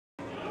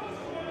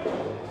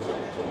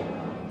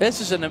This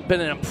has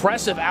been an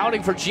impressive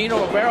outing for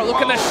Gino Rivera,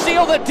 looking to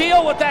seal the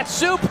deal with that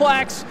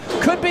suplex.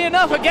 Could be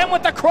enough. Again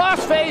with the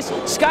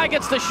crossface. Sky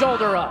gets the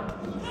shoulder up.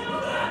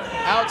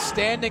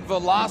 Outstanding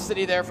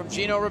velocity there from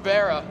Gino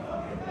Rivera.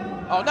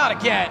 Oh, not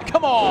again.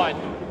 Come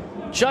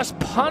on. Just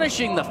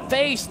punishing the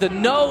face, the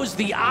nose,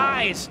 the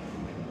eyes.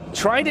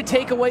 Trying to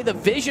take away the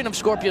vision of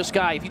Scorpio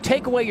Sky. If you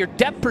take away your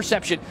depth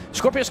perception,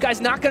 Scorpio Sky's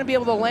not going to be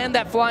able to land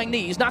that flying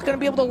knee. He's not going to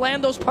be able to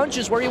land those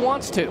punches where he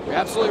wants to. You're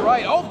absolutely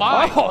right. Oh,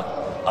 my.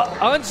 Oh.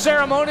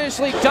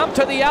 Unceremoniously dumped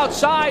to the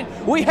outside.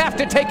 We have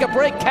to take a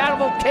break.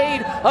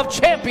 Cavalcade of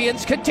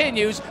Champions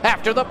continues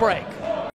after the break.